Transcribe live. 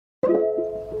Hey,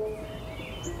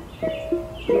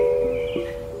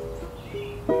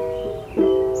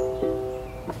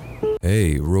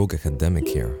 Rogue Academic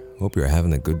here. Hope you're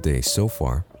having a good day so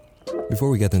far.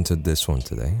 Before we get into this one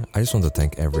today, I just want to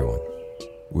thank everyone.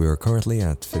 We are currently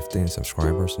at 15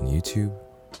 subscribers on YouTube,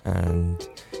 and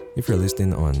if you're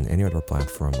listening on any other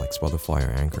platform like Spotify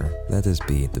or Anchor, let this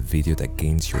be the video that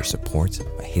gains your support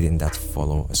by hitting that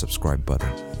follow or subscribe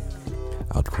button.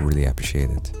 I'd really appreciate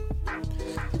it.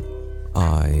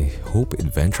 I hope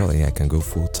eventually I can go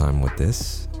full-time with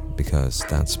this, because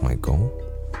that's my goal.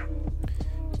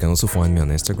 You can also find me on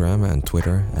Instagram and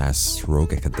Twitter as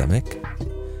Rogue Academic.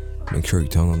 Make sure you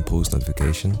turn on post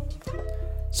notification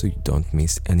so you don't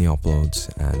miss any uploads,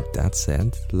 and that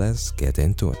said, let's get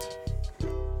into it.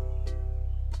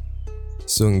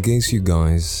 So in case you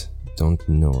guys don't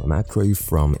know, I'm actually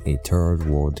from a third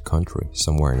world country,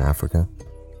 somewhere in Africa.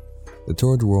 The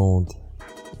third world,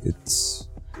 it's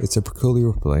a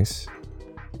peculiar place.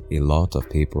 A lot of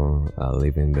people are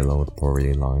living below the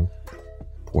poverty line,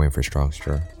 poor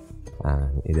infrastructure,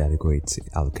 and inadequate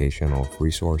allocation of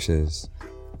resources,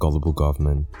 gullible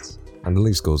government, and the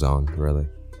list goes on, really.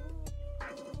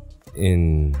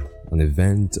 In an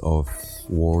event of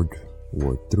World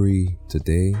War III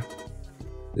today,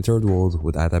 the third world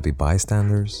would either be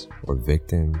bystanders or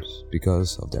victims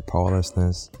because of their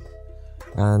powerlessness,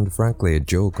 and frankly a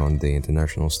joke on the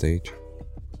international stage.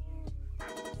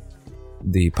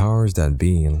 The powers that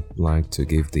be like to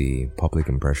give the public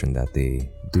impression that they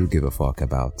do give a fuck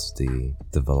about the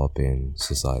developing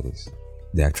societies.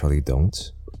 They actually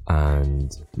don't,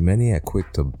 and many are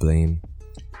quick to blame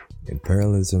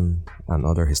imperialism and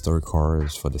other historic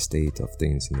horrors for the state of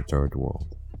things in the third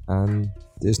world. And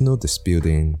there's no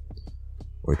disputing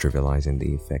or trivializing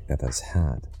the effect that has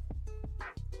had.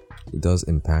 It does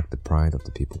impact the pride of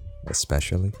the people,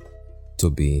 especially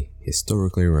to be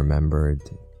historically remembered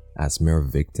as mere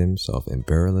victims of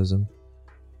imperialism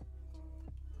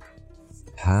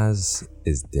has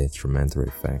its detrimental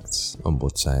effects on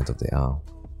both sides of the aisle.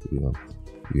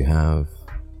 You have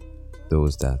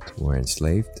those that were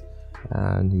enslaved,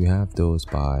 and you have those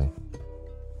by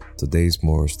today's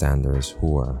moral standards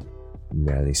who are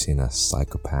merely seen as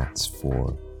psychopaths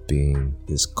for being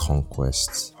these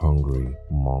conquest-hungry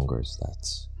mongers that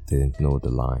didn't know the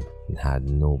line and had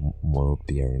no moral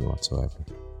bearing whatsoever.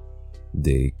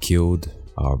 They killed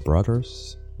our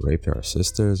brothers, raped our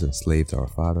sisters, enslaved our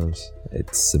fathers.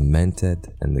 It's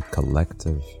cemented in the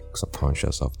collective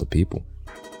subconscious of the people.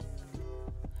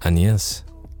 And yes,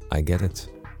 I get it.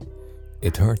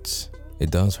 It hurts.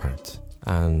 It does hurt.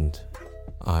 And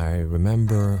I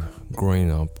remember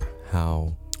growing up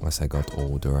how, as I got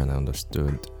older and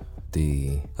understood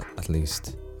at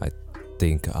least I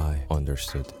think I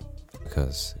understood,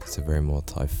 because it's a very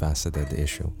multifaceted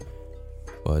issue.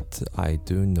 But I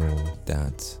do know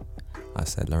that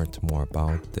as I learned more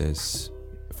about this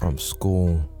from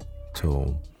school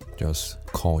to just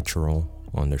cultural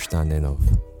understanding of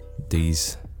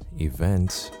these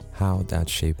events, how that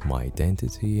shaped my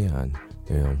identity, and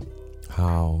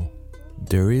how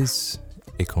there is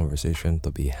a conversation to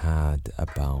be had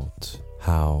about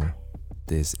how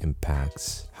this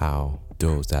impacts how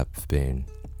those that have been,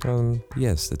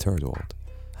 the third world,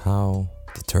 how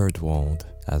the third world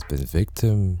has been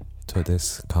victim to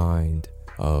this kind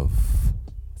of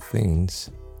things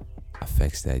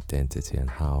affects their identity and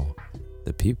how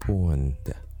the people and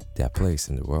their place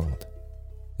in the world.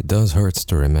 It does hurt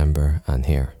to remember and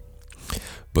hear,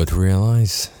 but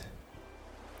realize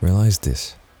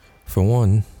this. For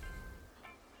one,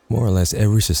 more or less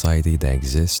every society that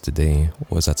exists today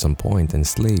was at some point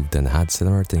enslaved and had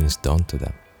similar things done to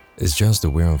them. It's just the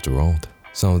way of the world.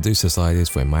 Some of these societies,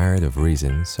 for a myriad of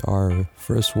reasons, are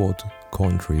first world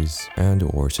countries and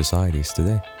or societies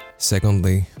today.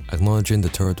 Secondly, acknowledging the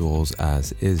third world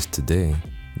as is today,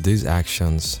 these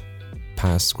actions,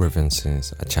 past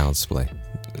grievances, are child's play.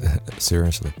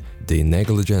 Seriously, the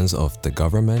negligence of the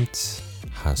government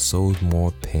has sold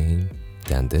more pain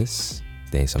than this.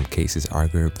 In some cases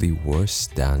arguably worse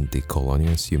than the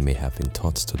colonials you may have been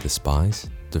taught to despise.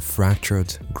 The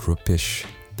fractured, groupish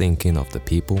thinking of the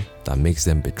people that makes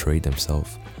them betray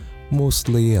themselves,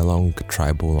 mostly along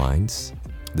tribal lines.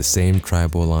 The same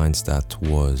tribal lines that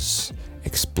was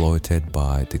exploited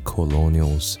by the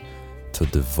colonials to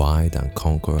divide and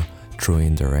conquer through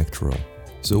indirect rule.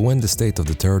 So when the state of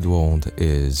the third world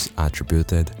is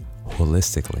attributed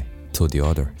holistically to the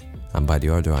other, and by the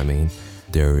other I mean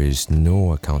there is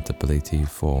no accountability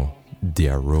for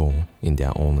their role in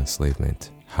their own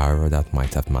enslavement, however that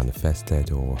might have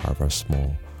manifested or however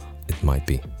small it might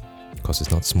be. because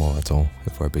it's not small at all,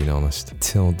 if we're being honest.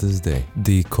 Till this day,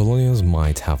 the colonials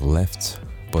might have left,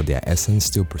 but their essence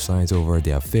still presides over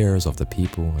the affairs of the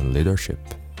people and leadership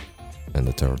in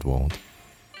the third world.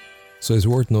 So it's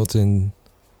worth noting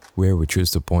where we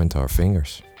choose to point our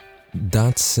fingers.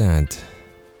 That said,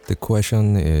 the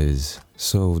question is,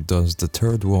 so does the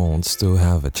third world still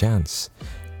have a chance?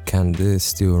 Can this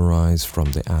still rise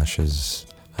from the ashes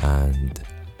and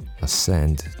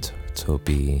ascend to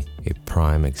be a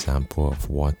prime example of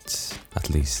what, at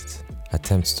least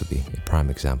attempts to be a prime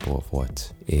example of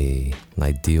what an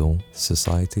ideal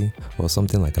society, or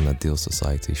something like an ideal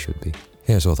society should be?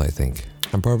 Here's what I think,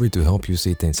 and probably to help you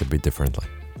see things a bit differently.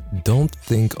 Don't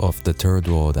think of the third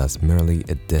world as merely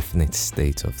a definite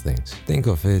state of things. Think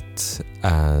of it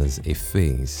as a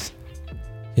phase.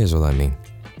 Here's what I mean.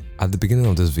 At the beginning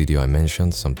of this video, I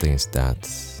mentioned some things that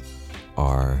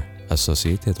are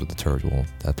associated with the third world,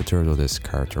 that the third world is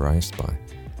characterized by.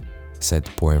 Said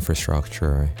poor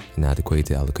infrastructure,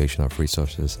 inadequate allocation of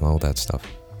resources, and all that stuff.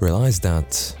 Realize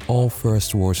that all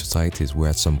first world societies were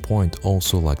at some point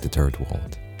also like the third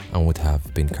world and would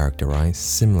have been characterized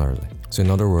similarly. So in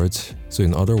other words,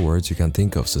 you can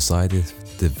think of society's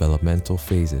developmental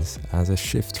phases as a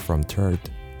shift from third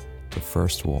to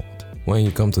first world. When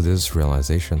you come to this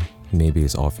realization, maybe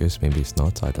it's obvious, maybe it's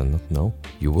not, I do not know,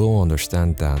 you will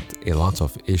understand that a lot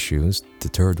of issues the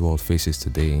third world faces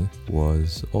today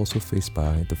was also faced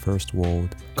by the first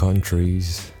world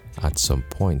countries at some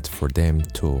point for them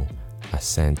to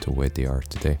ascend to where they are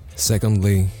today.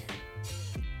 Secondly,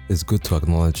 it's good to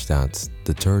acknowledge that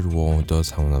the third world does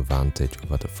have an advantage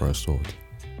over the first world.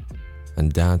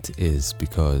 And that is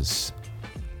because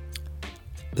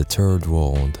the third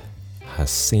world has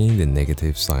seen the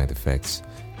negative side effects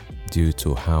due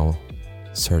to how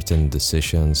certain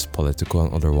decisions, political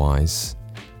and otherwise,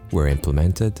 were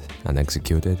implemented and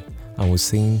executed, and we've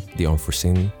seen the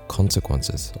unforeseen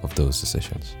consequences of those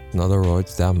decisions. In other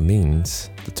words, that means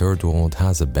the third world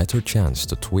has a better chance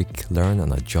to tweak, learn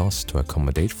and adjust to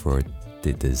accommodate for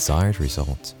the desired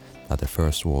results that the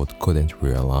first world couldn't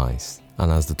realize.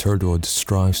 And as the third world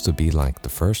strives to be like the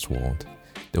first world,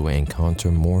 they will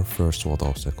encounter more first world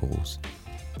obstacles,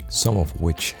 some of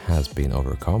which has been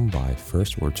overcome by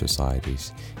first world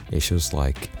societies. Issues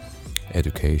like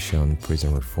education,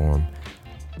 prison reform,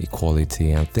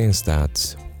 equality, and things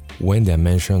that, when they're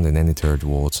mentioned in any third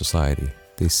world society,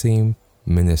 they seem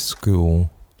minuscule,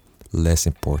 less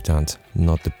important,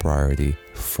 not the priority,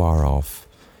 far off,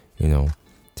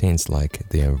 things like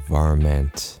the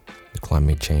environment, the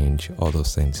climate change, all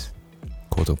those things,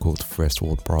 quote unquote first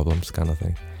world problems kind of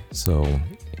thing. So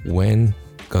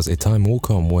because a time will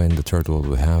come when the third world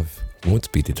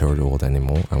won't be the third world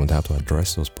anymore, and would have to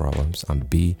address those problems and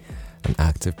be an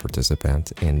active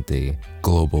participant in the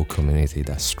global community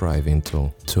that's striving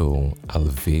to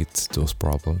alleviate those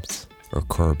problems or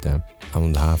curb them.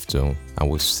 And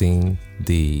we've seen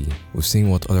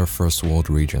what other first world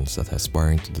regions that are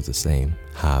aspiring to do the same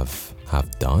have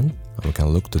done, and we can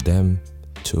look to them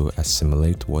to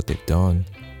assimilate what they've done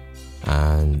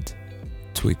and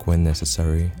tweak when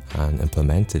necessary and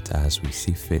implement it as we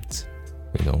see fit,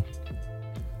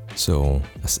 So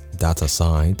that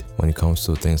aside, when it comes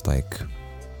to things like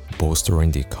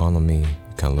bolstering the economy,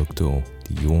 you can look to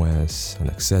the US and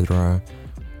etc.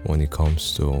 When it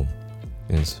comes to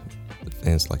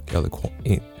things like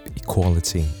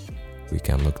equality, we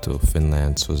can look to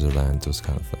Finland, Switzerland, those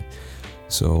kind of things.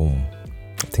 So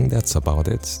I think that's about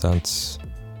it.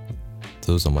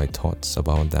 Those are my thoughts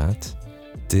about that.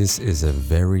 This is a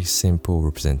very simple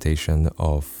representation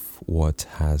of what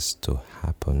has to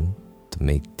happen to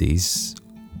make these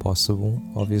possible,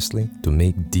 obviously.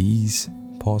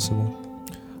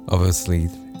 Obviously,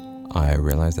 I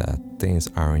realize that things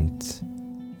aren't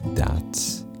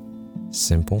that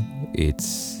simple.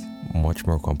 It's much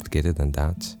more complicated than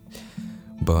that.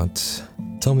 But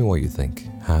tell me what you think.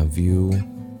 Have you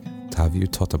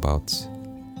thought about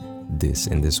this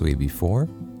in this way before?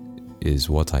 Is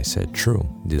what I said true?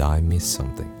 Did I miss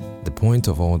something? The point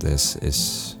of all this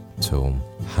is to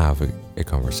have a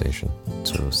conversation,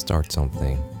 to start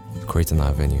something, create an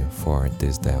avenue for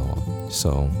this dialogue.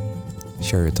 So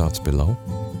share your thoughts below.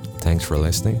 Thanks for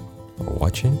listening or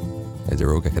watching. It's The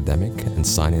Rogue Academic and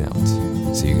signing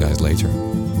out. See you guys later.